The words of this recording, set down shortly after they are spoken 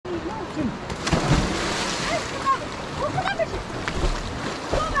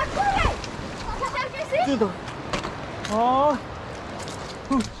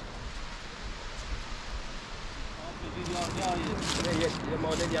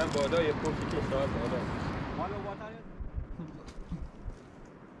هم بالا یه پوکی که ساعت بالا مال واتر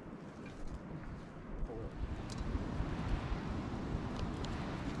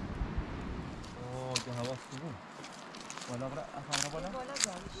که هوا خوبه بالا برا افرا بالا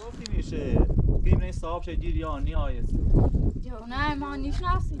گفتی میشه که این صاحب شه دیر یا نهایت نه ما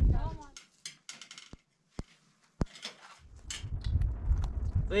نشناسیم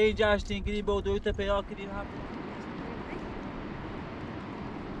ای جاشتین کری با دوی ته پیا کری هم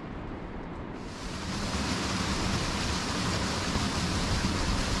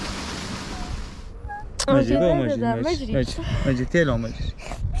مجي تيلو مجي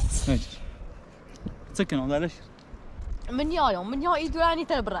سكنوا معلش من يوم من يوم يدوراني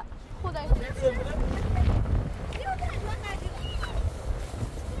تبرع خذ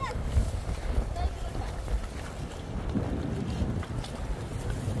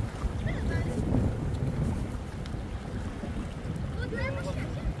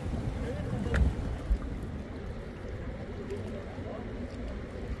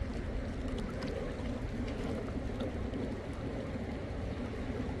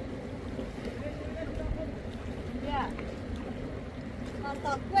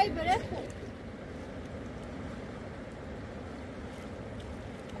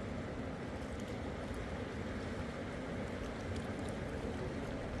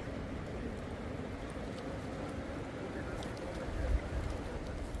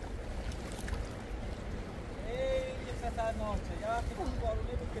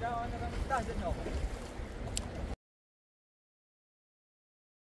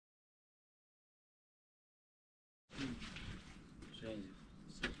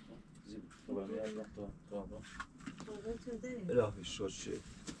لا في الشوط شيء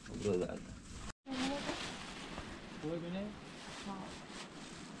برد على هو بني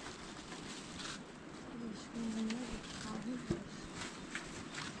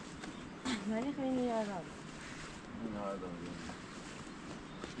مالي خليني يا رب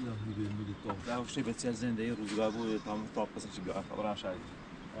لا هي بيمدي طاق ده وش بتصير زنده روزگار بود تمام طاق بس چی بیاد خبرم شاید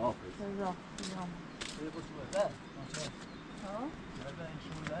بالظبط ايه بص بقى ها هذا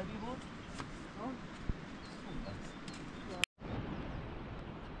شو الهادي بود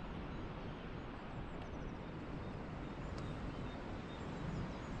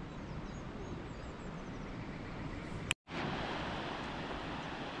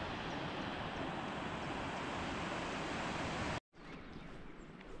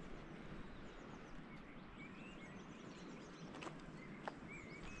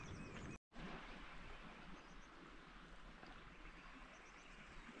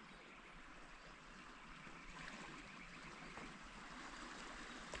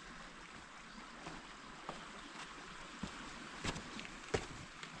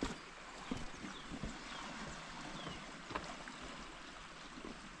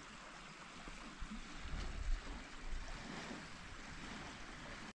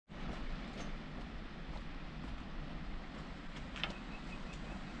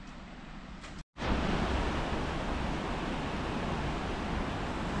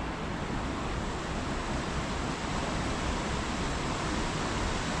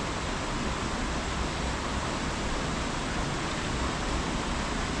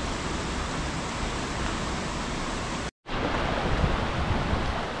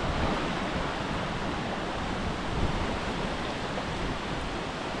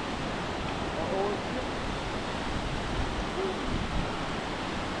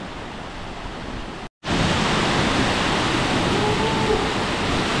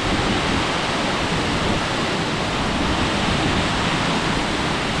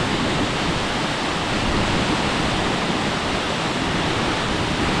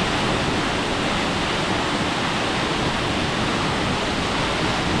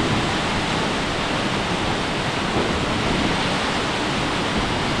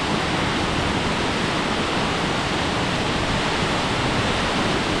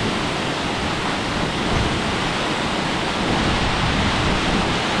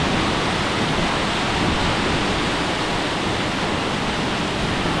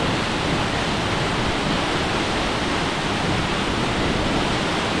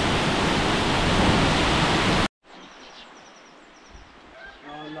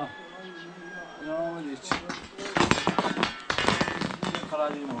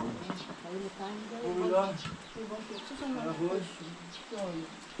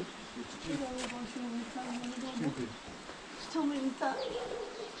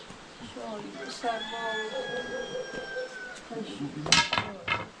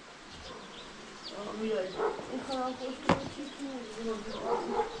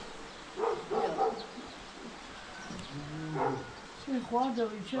خواه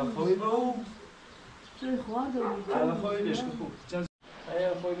داری چه خوبی به او؟ خواه داری چه الان خوبی بهش که خوب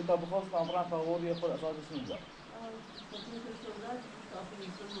اگه خوبی تا بخواست معمولا فوار یه خود اساس میزد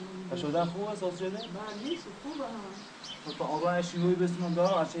شده خوبه اساس شده؟ بله نیست خوبه هم تا آقا شیوعی بسیمون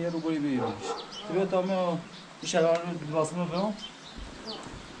دارم هرچه یه رو گویی بیرونش تو بیا تا ما این شلوار رو باسمون برم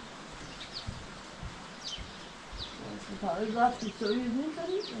تاره رفتی سوی زین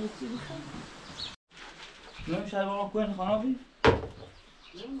داری؟ ایسی بخیر نیم شلوار رو کنی خانه بی؟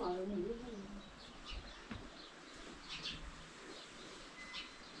 نه معلوم نیست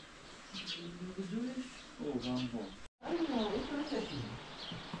بدونش اوه هم خوب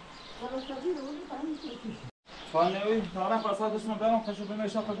فانوی تا نه فساد اسمون دارم خشو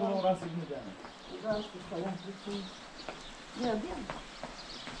بمیشم خشو برم راستی میدنم بیا بیا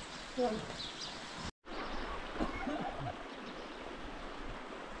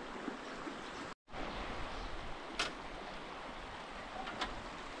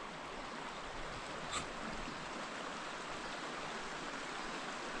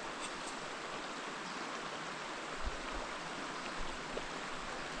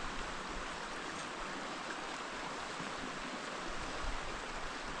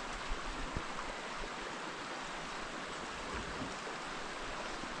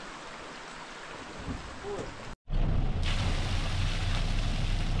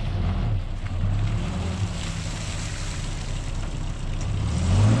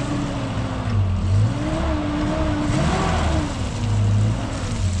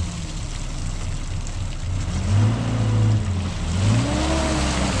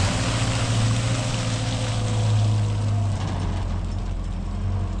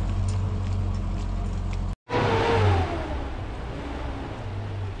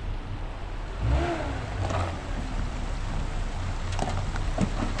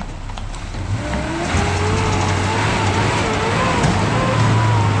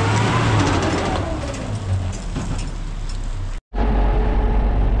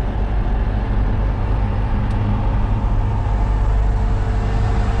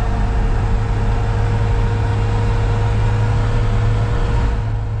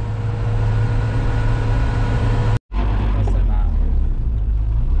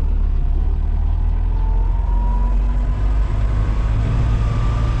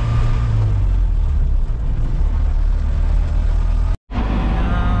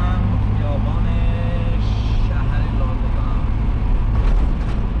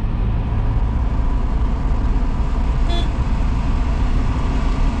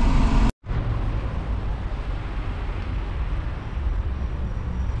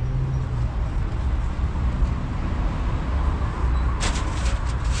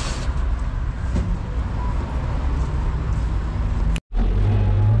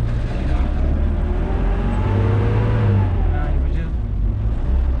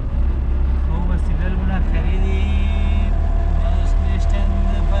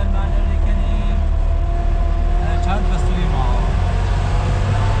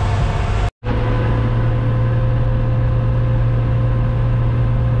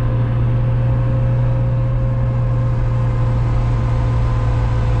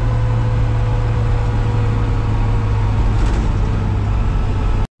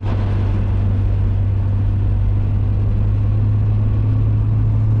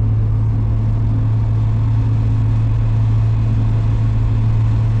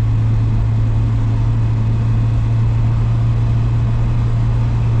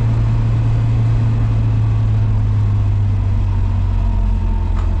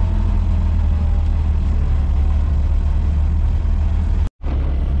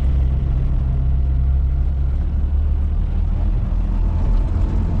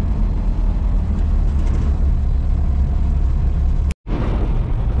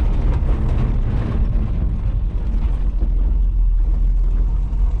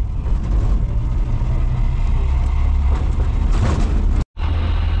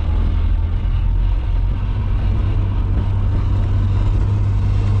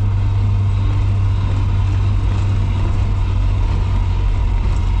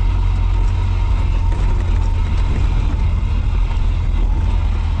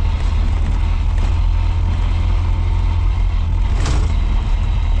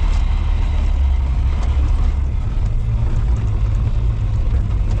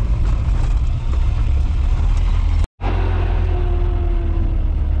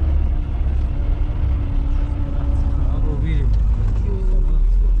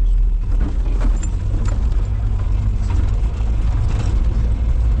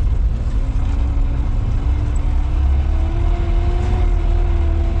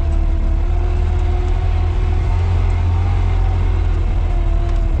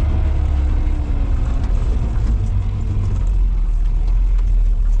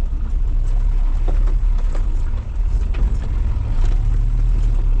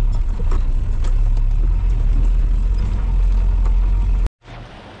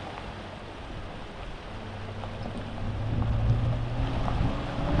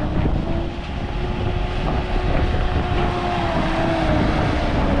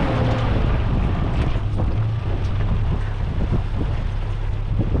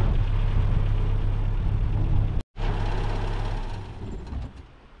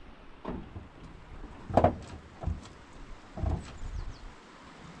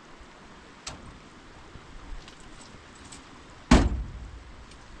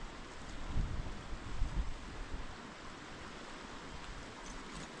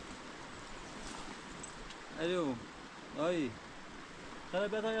الو دایی خیلی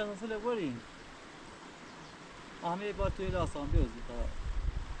بهتر از اصل بریم همه بار توی لاسان بیوزی خواهد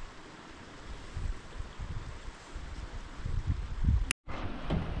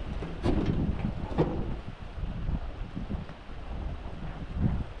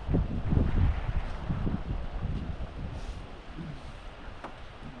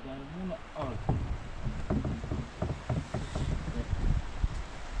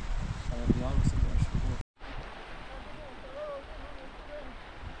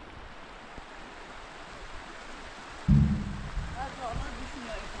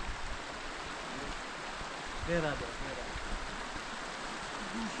Herhalde.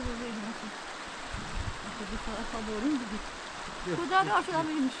 Şurada değil nasıl? Bu tarafa doğru mu gidiyor? Kudar aşağıdan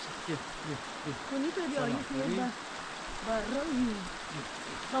inmiş. Bu ne söylüyor? Yüzüyor barrayı.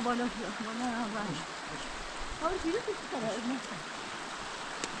 Kabalık bana var. Hayır bir de çıkar.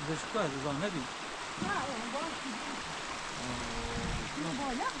 Bu şu kadar zaman ne bileyim. Ha, var. Bu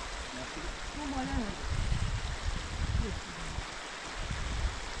bala. Bu bala.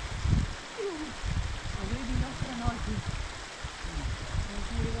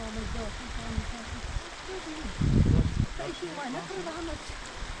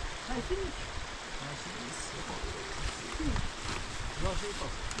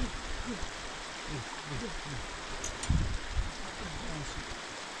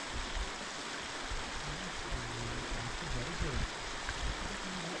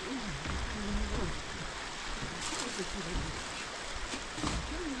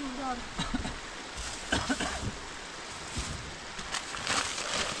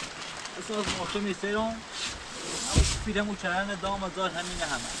 اساس محکمی سیرون پیرمو چرن دام از دار همینه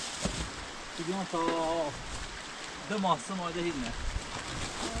همه دیگه تا 2 ماه 3 ماه ده هیدنه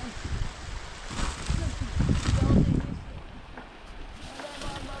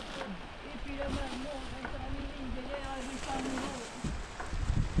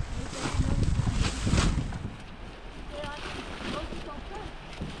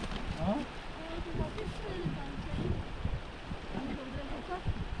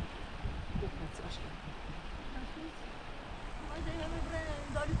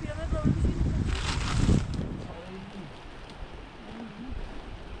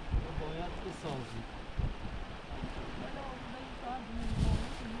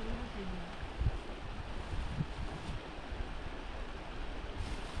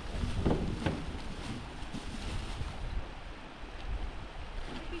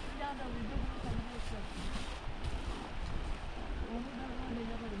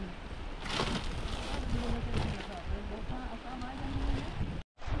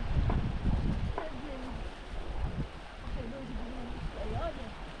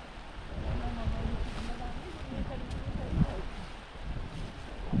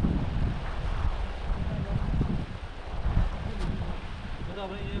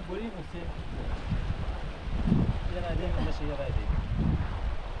بریم اصلا یه رده این باشه یه رده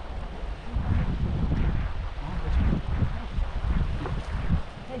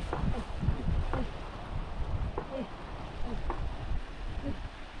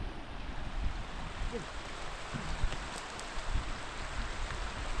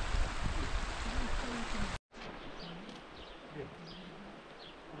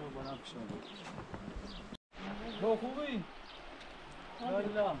تو خوبی؟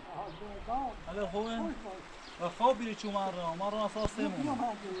 لا هلا خوبه؟ خواب بیری چو مرة اساس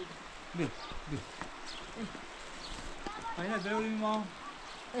تيمون بير هنا بيوري ما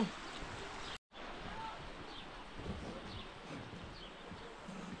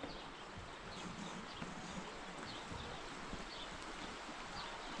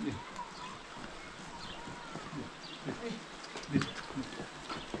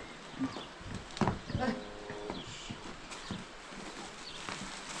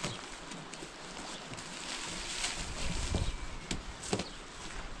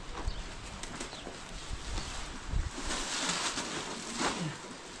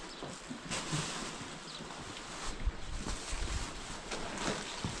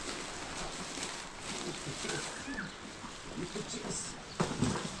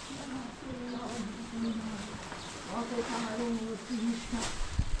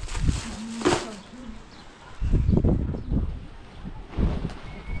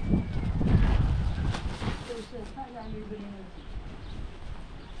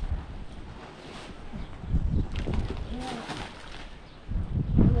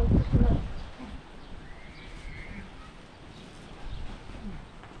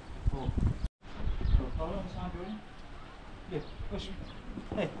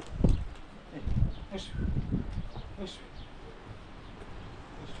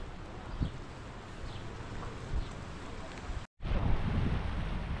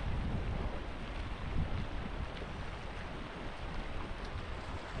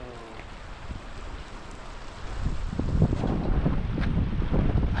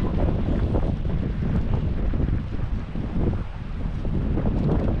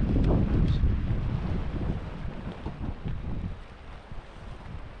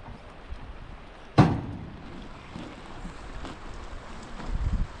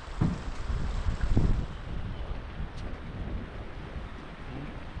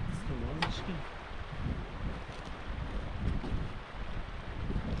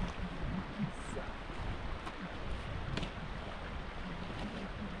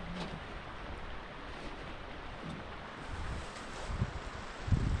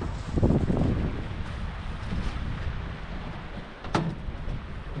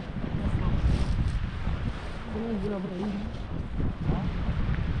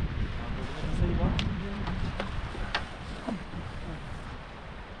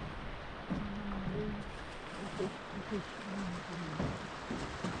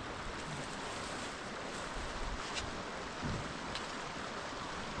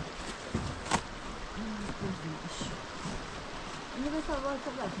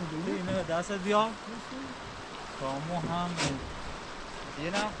اینه دست بیا کامو هم یه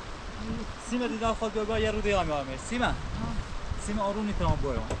نه سیمه دیدن خود بگاه یه رو دیگه میامه سیمه آرون نیترام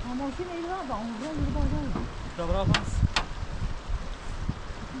بایم ماشین ایران با اون رو باید دبرا پس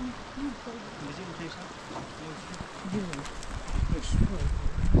بجی بوتیشن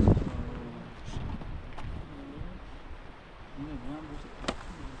اینه من بوده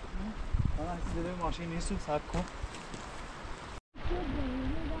حالا هستی داره ماشین نیستو سب کن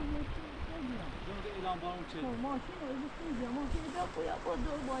ماشین رو بسید ماشین رو باید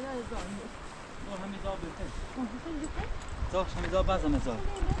دور باید ازان دور همیزا بهتر ماشین بسید زاش همیزا بزن ازا نه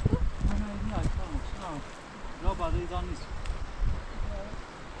این نه لا بعد ایزان نیست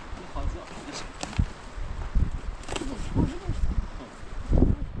این خازا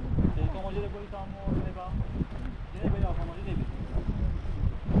تلکا ماجره بایی تامو بگا یه بایی آقا ماجره بید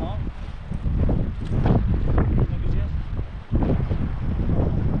ها نگیجه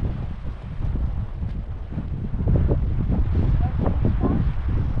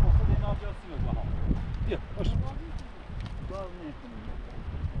بیا باش باز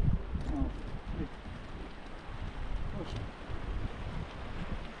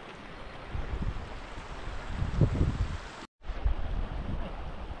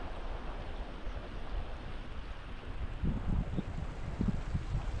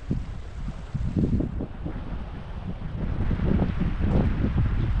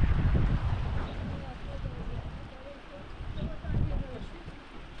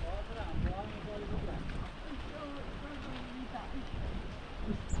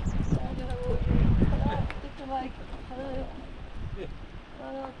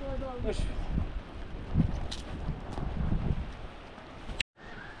نه باش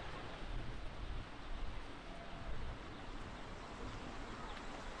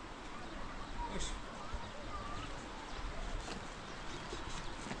باش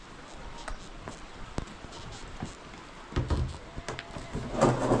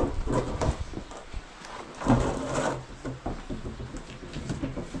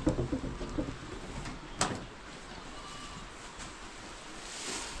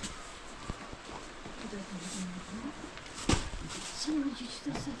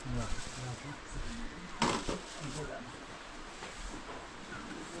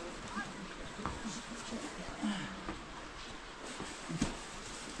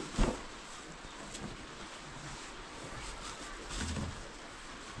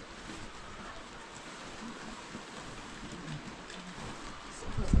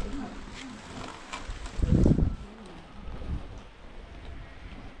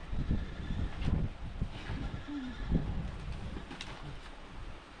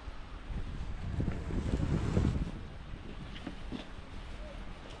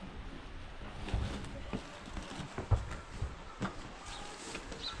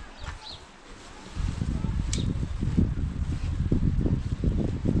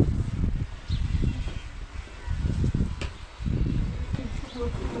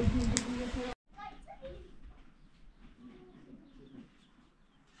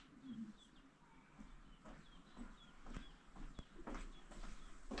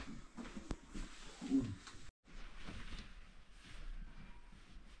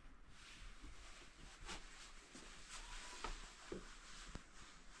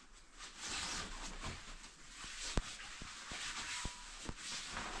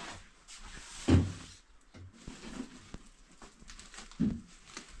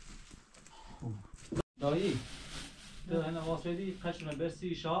دایی ده هنه واسدی خشونه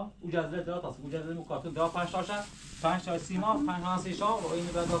برسی شا او جزله داد است او جزله مکاتب داد 5 تاشن 5 تا سیما 5 تا شا و این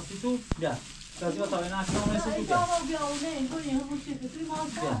بعد دستی تو بیا دستی تا اینا اصلا نیست تو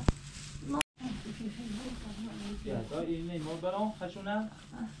بیا تا این مو برام خشونه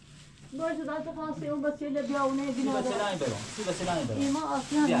باشه دست خاصی اون بسیله بیاونه سی بسیلای برام سی بسیلای برام ایما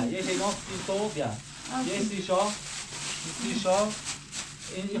اصلا بیا یه شینا سی تو بیا یه سی شا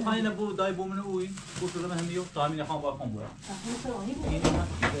این خانه نبود دای بومن اوی بود رو هم میو تا همین خان با خان بود این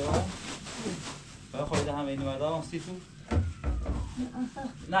هم خواهید همه این مردا سی تو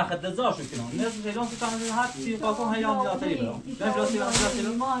نه خد دزار شو کنم نه شیلان تو تام هات سی قاطون هیام داتری برام نه بلاسی بلاسی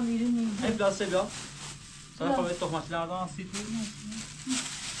ما میریم این بلاسی بیا سال خواهید تو ماش لردان سی تو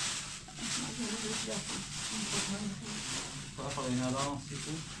سال خواهید لردان سی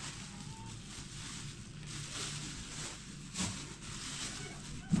تو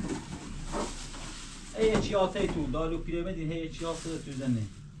هیچی آتی تو دالو پیرامید هیچی آتی تو زنی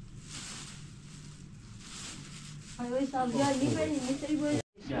Aí sabia ali, bem, muito bem.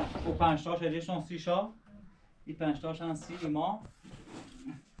 او 5 تاش ادیشون 30 شا این 5 تاش هم 30 ایما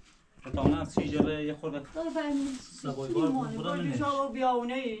بتاونه 30 جبه یه خورده Então, vai, سبای بار بودم depois نمیشه deixava o bião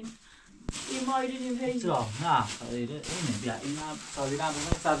aí. E mais ele não veio. چرا؟ نه اینه بیا این هم سازی هم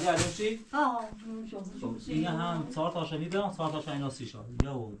بودم سازی علیه چی؟ Ah, não chama. این هم 4 تاش میدم 4 تاش اینا 30 شا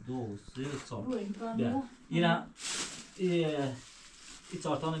 1 2 3 4 بیا این هم این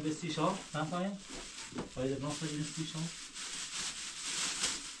 4 تا به 30 شا هم پایین باید نصف این 30 شا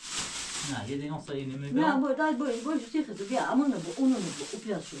نه یه دیگه نصف این میگم Não, vou dar boi, vou justiça do bião, amanda, o nome o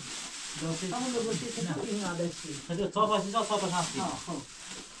pedaço. داستی Amanda, você tem que ir na desse. خیلی 4 تاش 30 4 تاش هستی Ah, ah.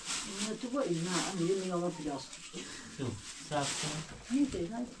 Não, tu vai ir na, a minha não vai pedaço. تو صبر Não sei,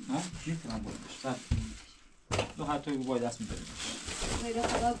 vai. ها میتونم بایدش صبر تو حتی باید دست میبریم Vai dar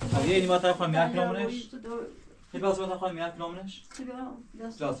para خب یه اینی باید خواهیم یک کلامنش Isso خیلی باز باید خواهیم یک کلامنش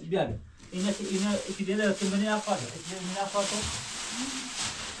do جاست بیا بیا اینه که اینه اکی دیده رسیم بینی افاده اکی بینی افاده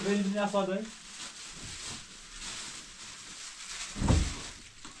بینی افاده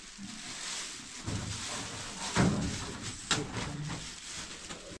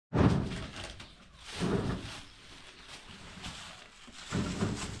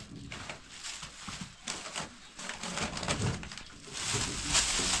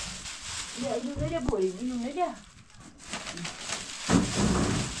Não é boi, não é já.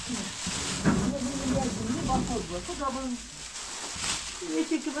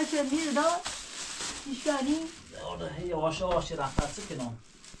 یکی که باشه میره داد ایشانی آره یواش یواش رفت کنم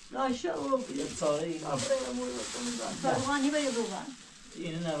لاشه و یه چاره این روغانی بری روغن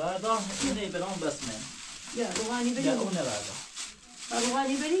اینه نوردا اینه برام بسمه یا روغانی بری یا اون نوردا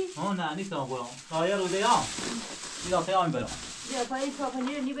روغانی بری ها نه نیستم برام تایر رو دیام میرم تیام برام یا پای تو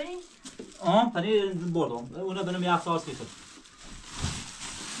پنیر نی پنیر بردم اونو برم یک ساعت کشید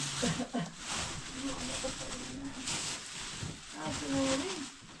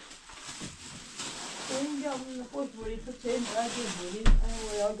اینجا اون خوش بری تو چه مراجع بری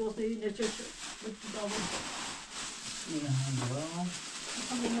و یا دوستی نچه شد اینه هم برام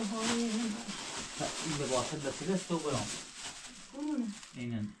این به واحد لسیلست تو برام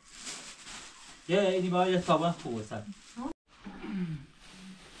اینه یه اینی باید یه صابن خوبه سر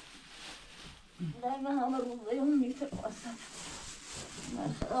نه همه روزه هم میتر اصلا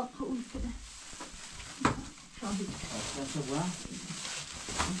من خراب خوب کده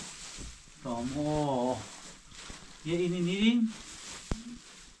تمام یه اینی نیریم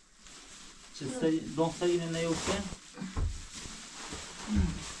چه سری دون سری اینه نیوکن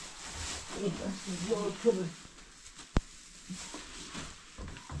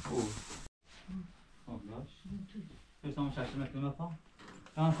Estamos achando aqui uma pão.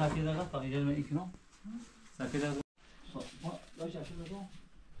 É uma saqueira da gata, ele não é que não. Saqueira da gata. Dois achos da gata.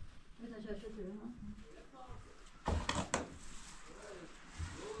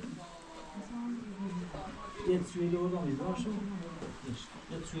 Yet sueli oradan bir baş.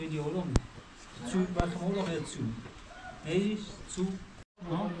 Yet sueli oradan. Su bakım oradan yet su. Ne iş? Su.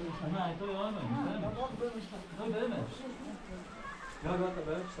 Ha? Ama ito yalan mı? Öyle mi? Ya bak da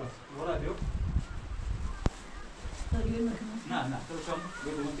böyle işte. Orada yok. نه نه تو شما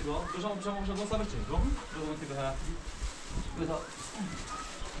بگو من تیبا تو شما دو سال چه گم رو من تیبا هست بذار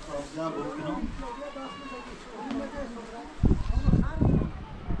یا برو کنم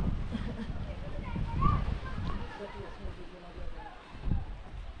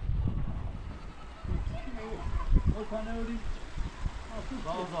کانوری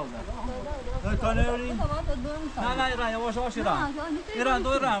نه نه ایران یواش یواش ایران دو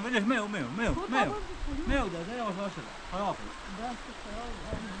ایران ولی میو داده یواش یواش خراب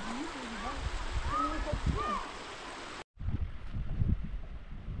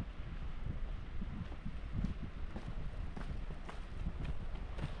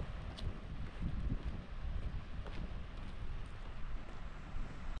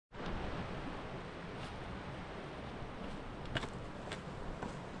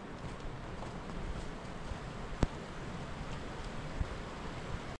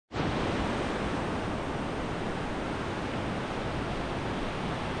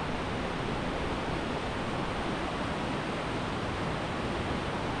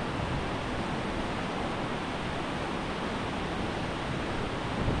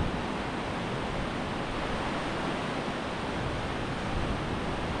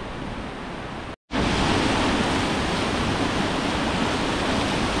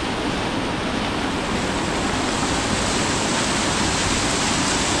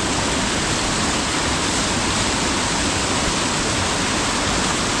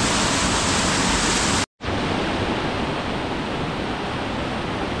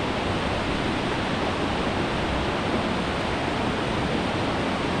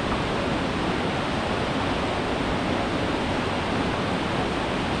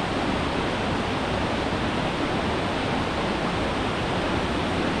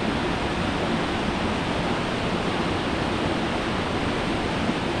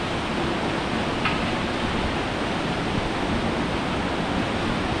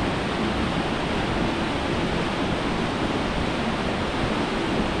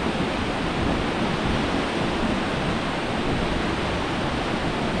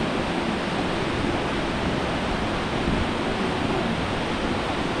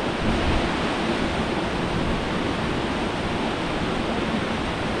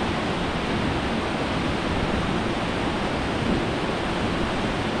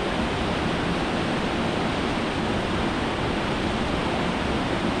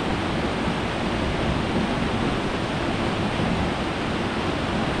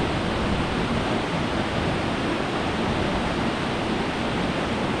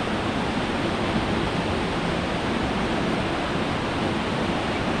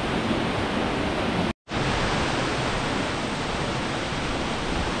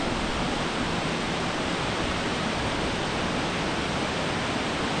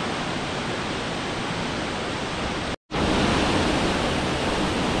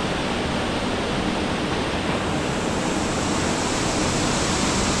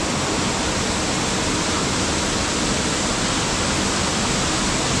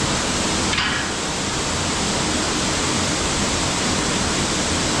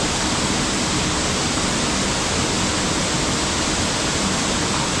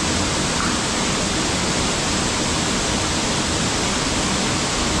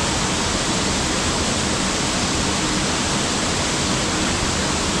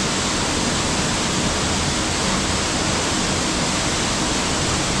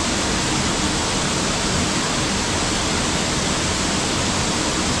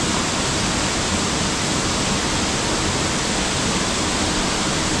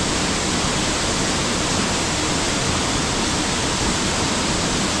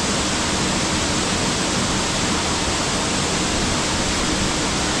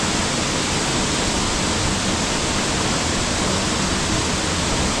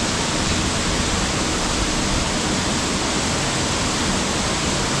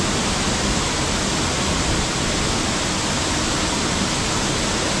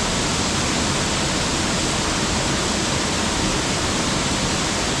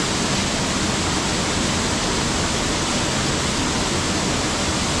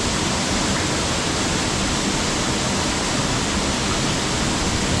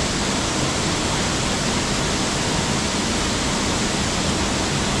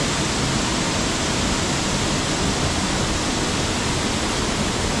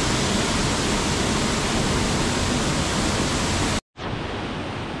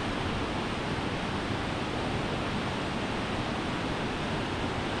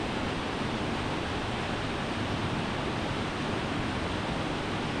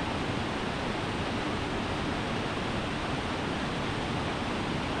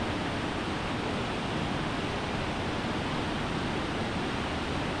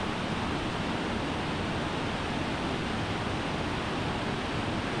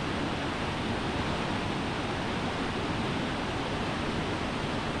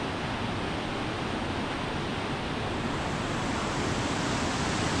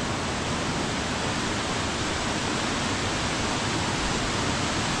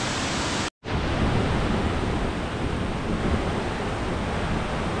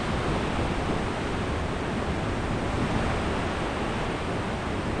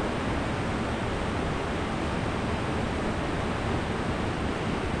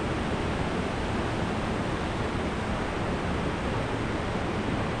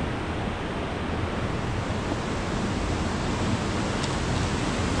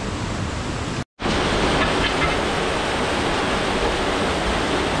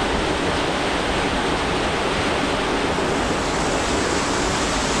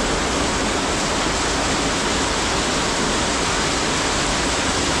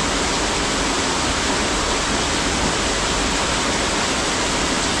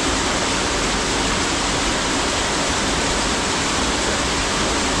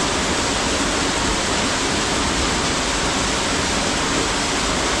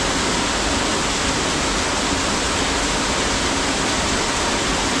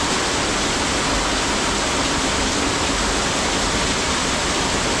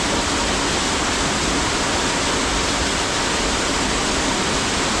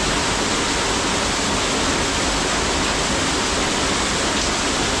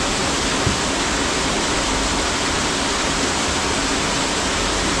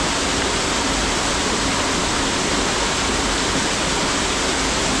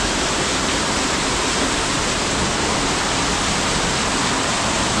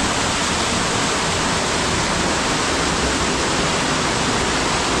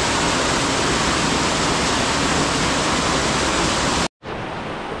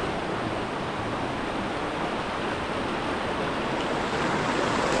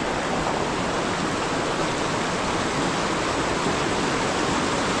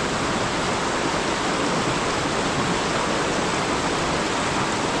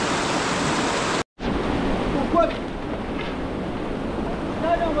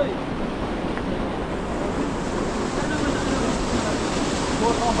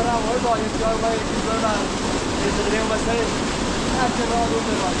خودم وارد آینسیار و یکی بزار من استقلیم بسته هر که راه رو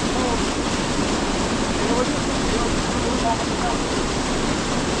ببرد اینو باید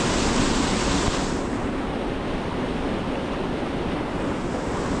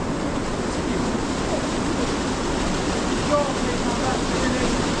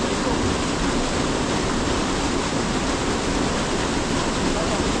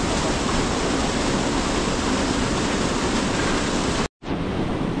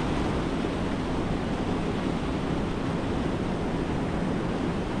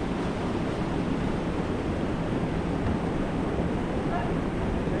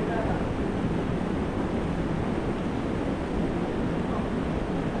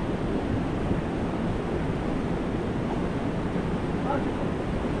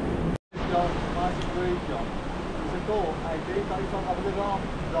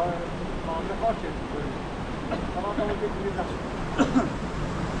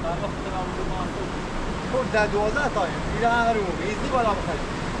در 12 تایم ایران رو ایزی بالا بخرید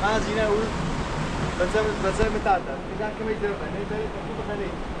من از اینه اون بسر متعدد میزن که میگذره نه برای تو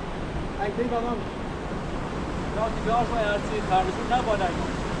بخرید ایدی تمام یا دیگه ما ارسی خرجشون نباید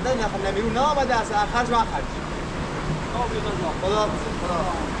نه نمیرون نه آمده است خرج و خرج خدا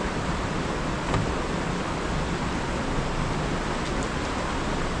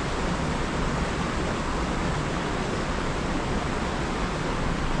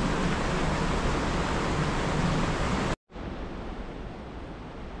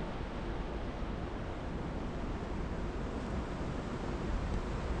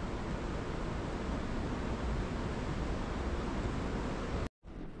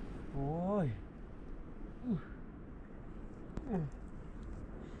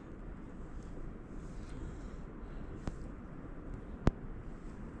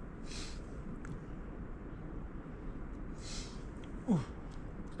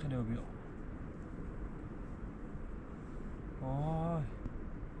خیلی بیا وای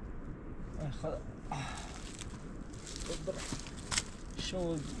ای خدا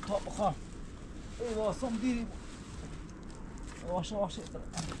شو تا بخوام ای واسم دیری واشه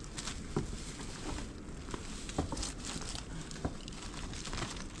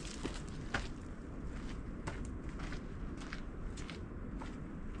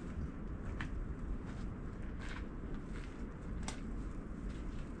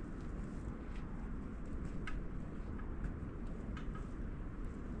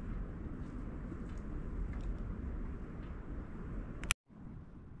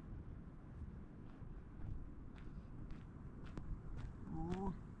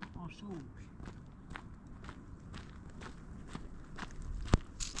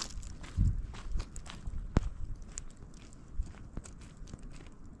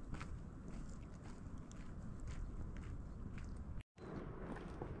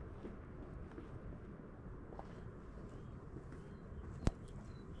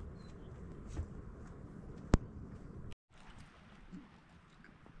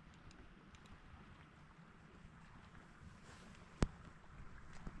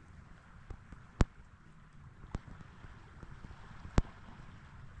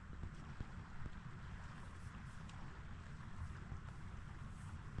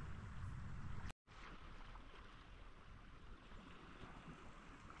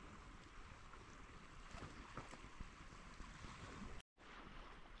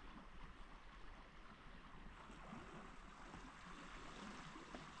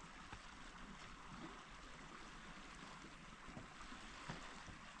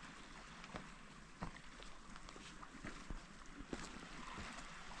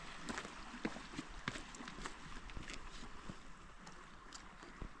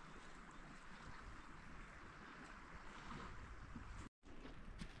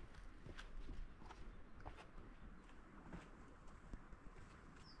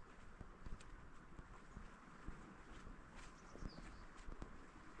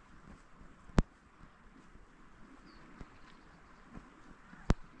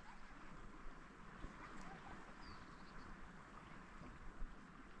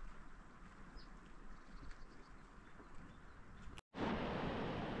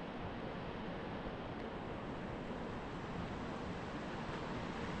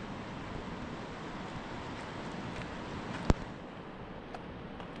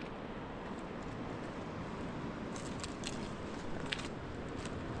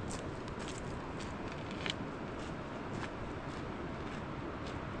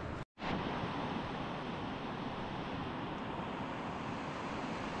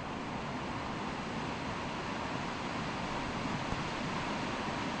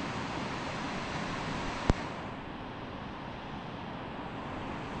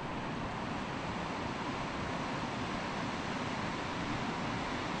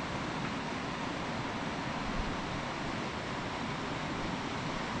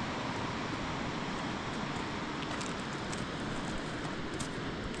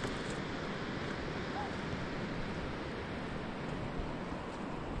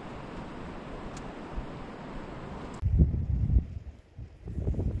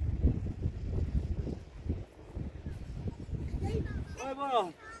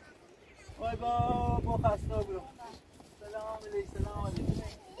برو وای با خسته برو سلام علیک سلام علیک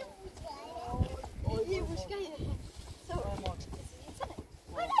این مشکلی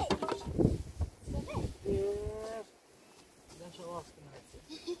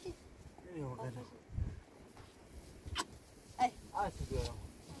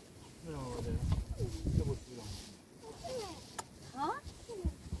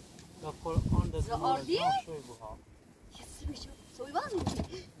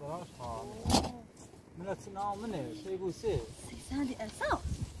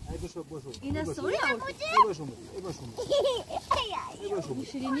این سوری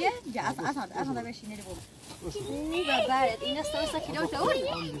شیرینیه جا اصلا بشینه رو خوبه برد این سوری سکیلو جوری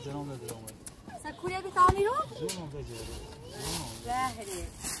سکوری بیتانی رو بهری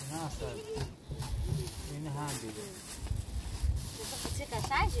این هم دیده چه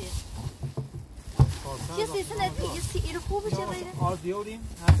قشنگه چه سنتی یه سی خوبه چه غیره آردیوریم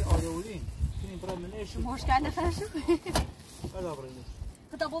هفته آردیوریم این برای منش مشکل نفرشو بلا برای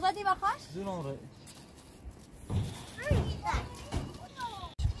خدا بودی بخواش زنون رای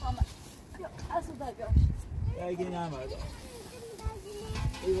اصلا در بیاش اگه نمرد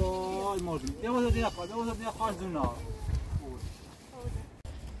ایوای مردیم بیا بازم دیگه خواهش زنون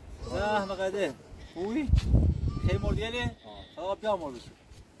نه مقده خوبی؟ خیلی مردیه آقا بیا مردش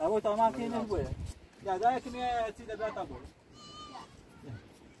باید تا من خیلی نبوده یا داره که میه چیز بیاد تا بود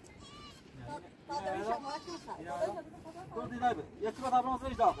تو دیده بید یه چی با تبران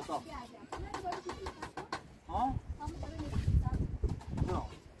سرش داخل تا ها؟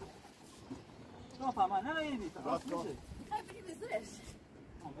 نه فهمه نه این نیست راست میشه خیلی بری بزرش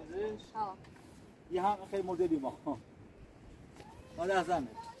بزرش؟ یه هم خیلی مرده بیما ماده از زمین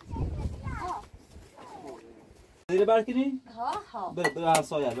زیر برکنی؟ ها به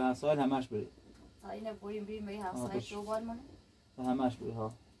همسایل همش بری اینه بریم به همسایه شوبان منه همش بری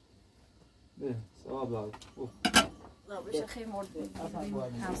ها به ثواب داره بشه خیلی مرد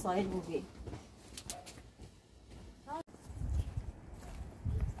همسایه بودی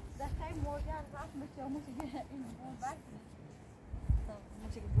خیلی مردن رفت میشه موسیقی این برد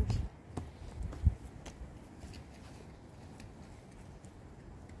موسیقی بوش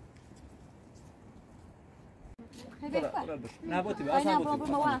نه باتی به اصلا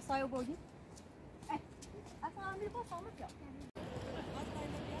باتی ما همسایه بودی اصلا میره با سامت یا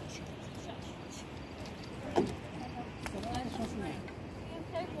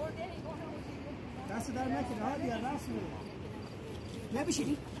دست در نکنه ها دیگر راست میره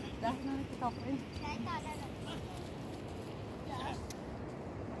نبشیدی؟ دست نکنه کتاب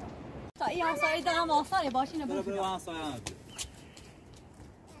تا این همسایه دارم آسانه باشینه برو همسایه هم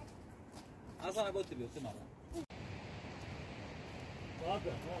اصلا باتی بیفته مرا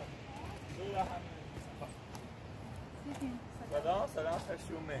سلام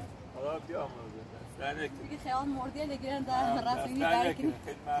خشومه حالا بیا مورد دیگه خیال مردیه نگیرن در رسمی برکنی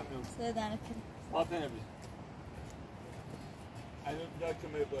خیلی ممنون سه دانه کنی خاطر نبید الان بیا که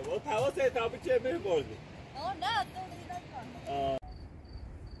میره برد تواس اتابی که میره بردی نه تو دیدن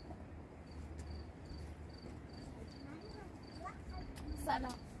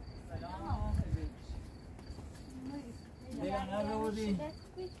سلام دیگه نبودی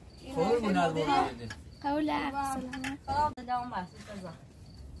خورمون از بردی قوله سلام دوام بحثی تزا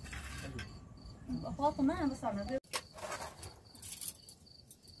خواهد من هم بسرمه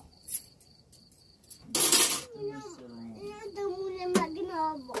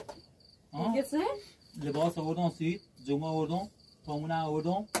لباس آوردم سید جمعه آوردم پامونه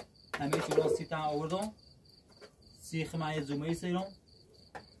آوردم همه چیزا سیت هم آوردم سیخ من جمعه سیرم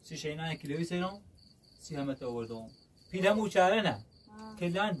سی شینا کیلویی سیرم سی همت آوردم پیرم او چهره نه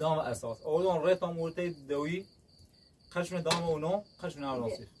کلان دام اساس آوردم رتم ورته دوی خشم دام اونو خشم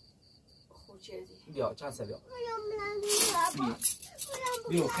آوردم سیخ بیا چند سال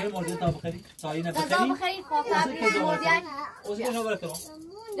بیا خیلی مورد تا بخری چای نه بخری غذا بخری خواب مردیان اوزی که نبره کنم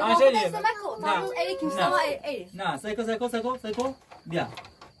نه سایکو بیا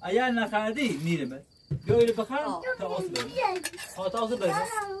اگر نخردی میرم بیا اینو بخر تا آس بریم تا آس بریم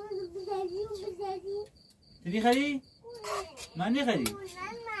دیدی خری؟ من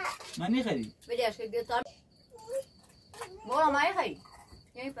نخری بدیش که بیا تا بابا من خری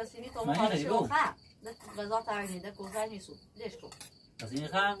یعنی پس اینی تو مخالش رو خواهد غذا ترینیده گذر نیستو دیش کن پس اینی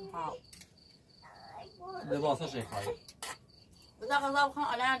خواهد؟ لباسا شیخ خواهی بذار غذا بخوام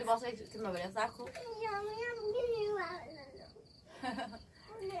الان لباسایی که مبره سر کن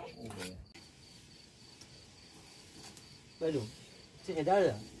بلو چی خیدر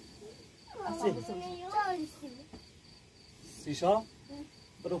ده؟ سیشا؟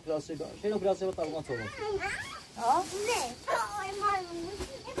 برو پلاسی با خیلی پلاسی با طبقان صورت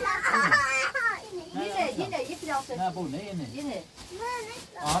اینه یکی داشته. نه بو نه اینه.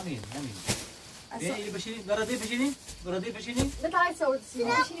 آمین نمی. یه بشینی برادی بشینی برادی بشینی. بتاعی سواد سی.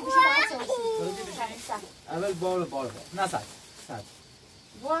 بشینی برادی بشینی. اول بال نه ساعت.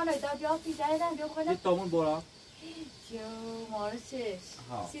 وانا دا بیا پی دادن بیا بخدا. یه تامون بورا. جو مارچش.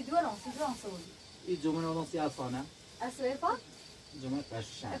 سی دوران سواد. این جمعه نادان سی آسانه. اسوی پا؟ جمعه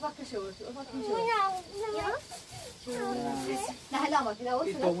قشنگ. افا کشور تو افا کشور. نه لا ما کلا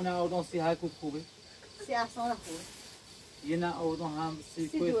این تامون نادان سی های کوب خوبه. سی آسانه خوب. یه نه آدم هم سی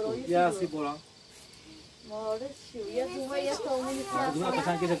کوب. یا سی بورا. مارچ شو یه جمعه یه تامونی جمعه کنه.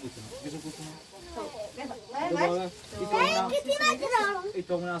 قشنگ گذشت بودم. این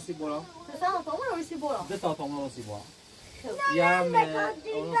تامون ناسی بورا. سلام تامون رو سی بورا. ده تا تامون ناسی بورا. یام آدم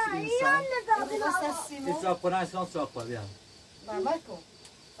سی انسان. ایسا کنه ایسان ساق پر بیام. Barbaco.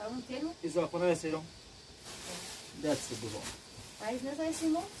 Para um termo. ایسا کنه ایسیرم. دست بورا. Mas não sai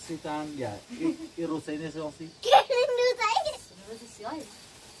Simão. سی تان یا. این روسی نیست سی. Não sei olha.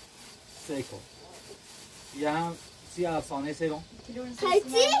 سیکو. یا سی آسانه سیرم.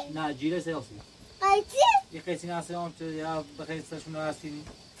 Haiti? نه جیره سیاسی. Haiti? یه کسی نسیان چه یا بخیر سرشون هستینی.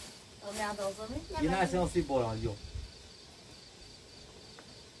 O meu adulto یه نسیان سی بورا یو.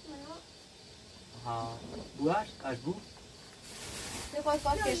 ها بوش اش بو. Depois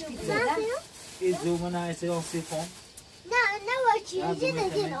pode pesquisar, né? این زومن نسیان سی فون. Não, eu tinha de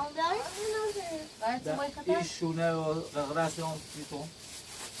não, Vai tu vai این cantar. شونه و غرغره سیان سی فون.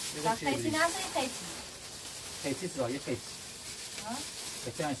 Tá Haiti nada e Haiti. خیتی سرا یه خیتی.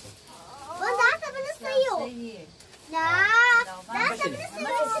 خیتی نیست.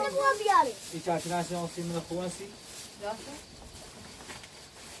 این چهارچه نسیان سی من خوبه سی.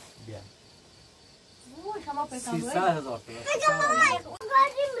 بیا. Ui, chamou pra cá. 300,000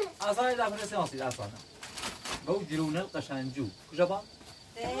 اصلا دفعه سیاسی دستانه با جلونه قشنجو کجا با؟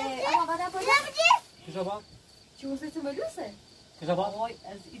 Ela vai dar pra کجا با؟ Tinha um jeito melhor, você? کجا با؟ Oi,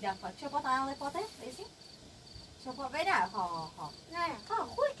 e dá pra. Deixa eu botar ela pra ter, esse? Deixa eu botar, vem ó. Ó,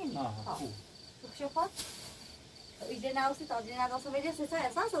 ruim que nem. آه خوب Deixa eu botar. E de nada, você tá, de nada, você vai descer,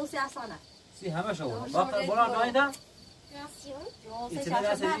 só você assana. سی همه شو با برا نایده این چه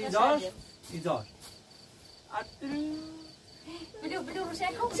دست ایداش ایداش Beliau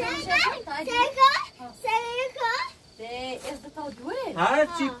rushekau, esse tal doer. هر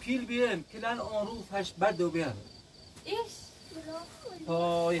چی پیل بیرم کلن آن رو فش بد دو بیرم Ixi.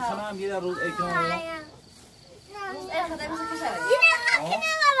 تا یه خانه هم یه در روز ایکنان رو Essa deve ser fechada.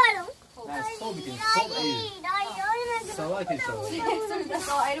 نه صبح بیتیم صبح ایده سوا کن سوا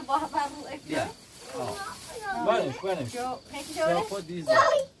Só aí o barra para o بیا برنش Eu, quem que یا joga? خود دیزه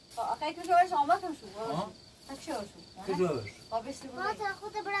Quem que joga só uma canchu. آه Tá que joga. کجا بش Ó, vê se você vai.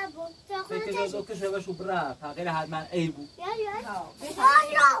 فکر دو کجا بشو برا تغییر حتما ای بود Não, vem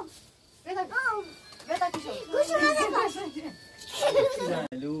cá. Vem cá que joga.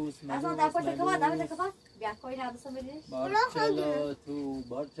 لوس Mas não dá pra ter acabado, dá pra ter acabado. Minha coisa nada sobre isso. بارچلا تو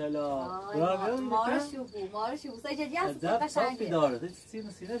بارچلا Mora chuva. Você já disse que عذاب tá صافی cachando. داره ده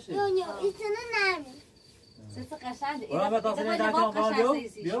سینه سینه شه Você tá cachando. برای من تاثیر نکنم کار بیو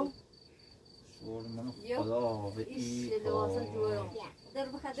بیو شور من خدا به ای Ixi, nossa, doeu.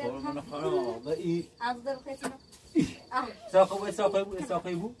 Deram uma شور من cadeira. خدا به ای Ah, não deram cadeira. Ah,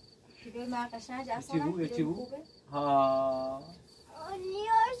 ساقی بو tirou uma caixinha de aço, Ativo, né? ativo. ها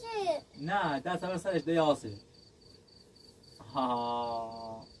نه دست اول سرش دیاسه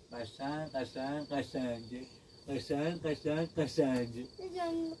ها قشنگ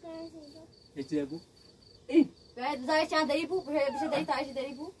هیچی بگو Vai, vai, tinha daí, precisa daí, tá,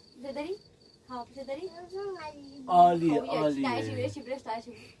 daí, precisa daí. ها پشه داری؟ عالی خب عالی یکی برش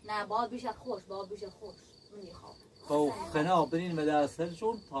تایشی نه باید بیشه خوش من میخوام خب خنا برین به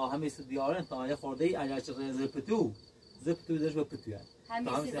دستشون تا همه دیارن تا یه خورده ای اگر چه زپتو داشت به پتو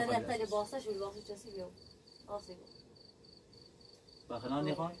همه سیزن اختلی باسته شد باسته چسی بیو آسی بیو با خنا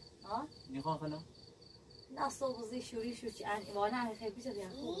نیخوان؟ ها؟ نیخوان خنا؟ نه صبحی شوری شد چی وانه خیلی بیشه دیگه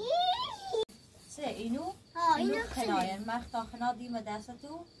سه اینو خناین مختا خنا دیم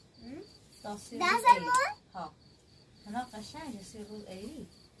دستتو دست ما؟ ها خنا قشنگ سی روز ایری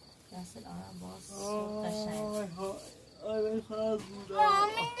دست آرام باز قشنگ آی خلاص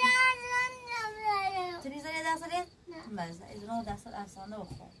تری زنی دست دید؟ مزه ایدونو دست افسانه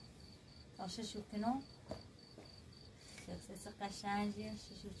بخون تا ششو کنو خیلی قشنگی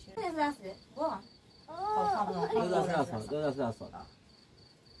ششو چرا از دست دید؟ با دو دست افسانه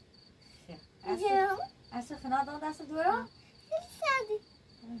اصلا خنا دو دست دورا؟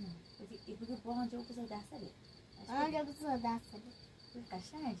 ای بگو با هم جو بزر دست دید آنجا بزر دست دید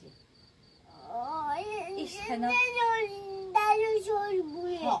قشنگی ایش خنا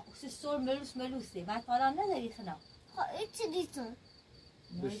ها سول ملوسه من حالا نداری خنا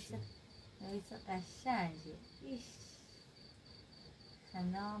نویسه قشنگه ایش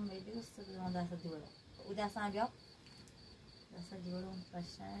خنا ملوسه بدون دست دیورم او دستم بیا دست دیورم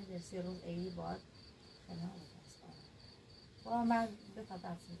قشنگ در 3 روز ایدی باید خنا با من به تا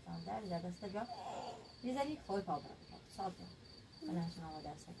دست میکنم در دست بیا میزنی خوی پا برم سال بیا الان شما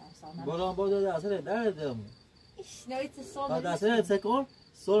دست کنم برام با داده اصلا دردم ایش نویسه سول بعد اصلا سکون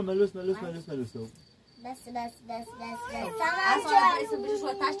سول ملوس بس اصلا اسم بجوش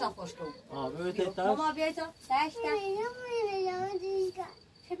و تاش تا خوش کن ببینید ماما بیای تو تاش تا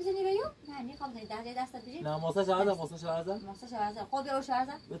چه بزنی بیو؟ نه نیخوام بزنی ده دست بجی نه ماسه شهرزم ماسه شهرزم خود بیو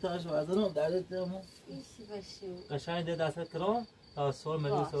شهرزم به تاش شهرزم دردم ایشی بشو قشنگ دست کرام تا سول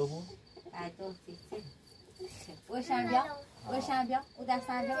ملوس بود ادو تیتی وشم بیا او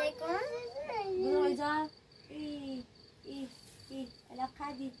دستم بیا برو اینجا ای الا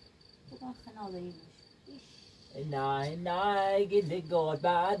قدی بکن خنا داری میش نه گیده گاد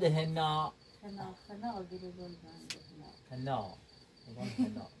بعد هنا خنا گیده گل بنده هنا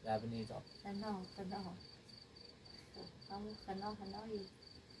هنا لبنی تا خنا همون خنایی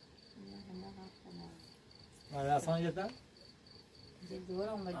من اصلا یادم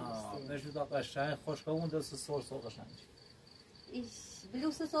دورم بگیرستی نشود قشنگ خوش کن دست سول قشنگ ایش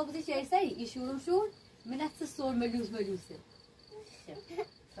بلوس صوبتی چه ایسایی ایشورم شون منت سول ملوسه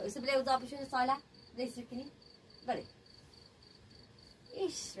خب بله اوضاع بشون ساله بله سرکنی بله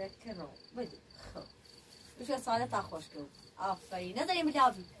ایش رکن رو بله خب بشون ساله تا خوش کن آفرین نداریم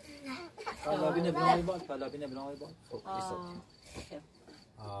لابی لابی نبینایی بان خب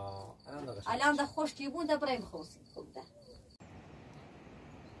الان ده خوش کیبون ده برایم خوصی خوب ده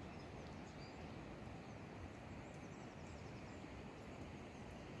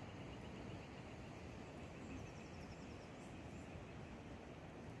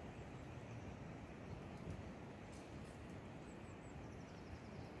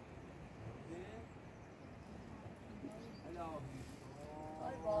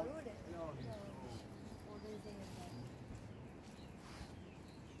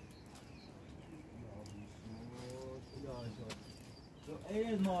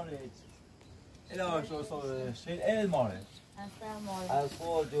الا شو شيل مارج از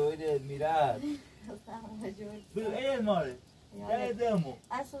خود جوید میرد بلو مارج دمو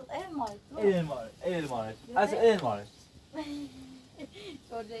مارج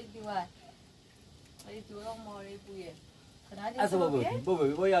کجای دیوار ولی دورا ماره بویه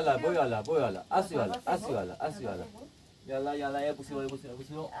بو یالا اسیالا یالا یه بوسی بلو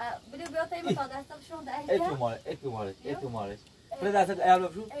بیا تایم تا دستم شون ده اتو مارج برای دستت ایال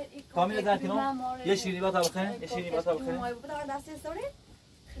بفشو کامیل زن کنم یه شیرینی با تا بخنه بودم دست استوری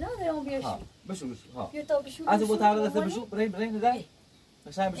خلا دارم بیاشی بشو ها بیا تا بشو از بو تا دست بشو بریم نده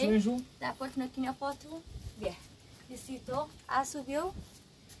بشین بشو اینشو در پاک نکنی فاتو بیا یسیتو اسو بیو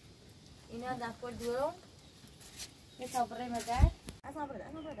اینا در پاک دورم یه تا بریم در اصلا بره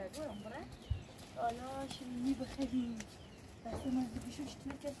دورم بره حالا شیرینی بخیلی دست من بشو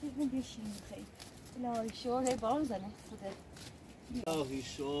چطور کسی بون بیشیرینی بخیلی الهی شور هی بارم زنه خوده الهی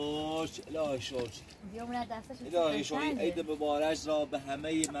شوش الهی شوش عید مبارک را به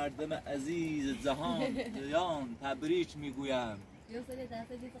همه مردم عزیز جهان تبریک میگویم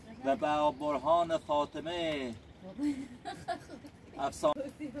و با برهان فاطمه افسان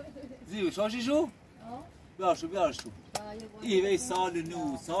زیو شاشیشو بیارشو ایوه سال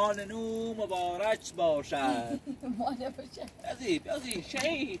نو مبارک باشد یازی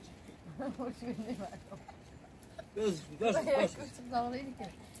شهید بیارشو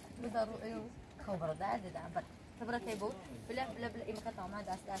خبر درد دارم خبر تیبو بلا این قطعه ما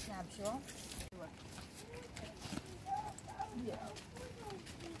دست نبشو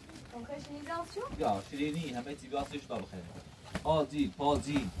یا شیرینی همه چی بیاسش تا بخیر آزی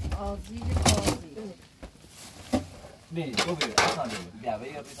بی تو بی اصلا بیا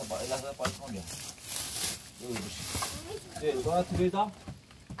بیا با لحظه پایش کن بیا بیا تو تو بیدا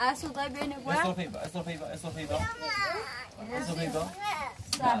اسو دای بین گوام استرفیبا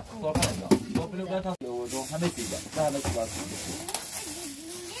نه تو بلو گاتا دو همه چی باشه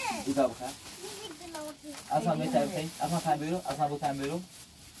ایدا بخیر اصلا میتونی اصلا بو تنبیرو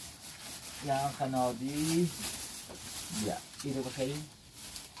یا خنادی بیا ایدو بخیری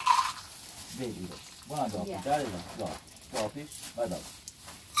بیدو بنا دافیش بدا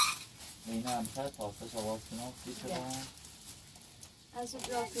اینا هم سر پاستا شواز کنم سیچه با اسو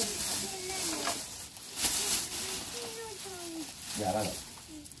دافیش بیا بدا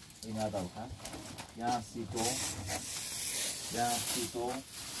اینا دا بخیر یا سیتو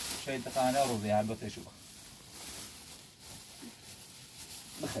شاید تقانه روزی هر دو تشو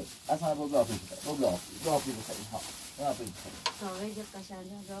بخیر اصلا بگافی بخیر بگافی بخیر ها بگافی بخیر ساقه که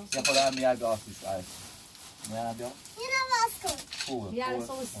قشنگه راست یه خودم میاد به آسیش آیس میاد بیا اینو باز کن. خوبه میاره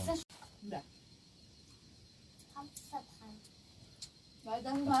سوسیسش هم سبخن. باید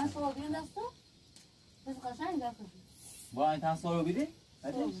دمی من سوال بیرون دستو بس قشنگ دستو با این تن سارو بیدی؟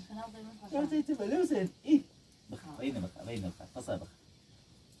 سوال میکنم دمی قشنگ تو بله حسین ای بخیر اینه بخیر اینه بخیر پسر بخیر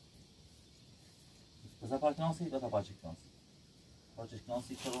پسر پارکنانسی دو تا پارچکنانسی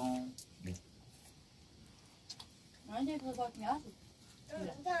پارچکنانسی کرون بی من دیگه تو باید میادی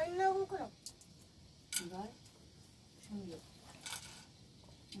اینو بکنم. میگه شون میگه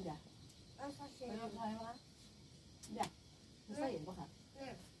میگه باید تایی بخیر میگه بسایی بخیر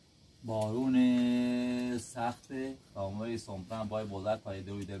بارون سخت کاموی سومپران بای بولد پای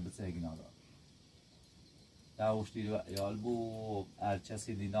دوی در بسیگنا دار داوشتی ریال بو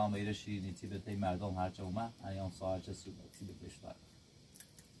ارچسی دیدام ایرشی نیتی به تی مردم هرچه اومد ایام ساعت چسی به تی به بشتر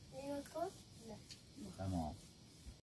اینو کن. تمام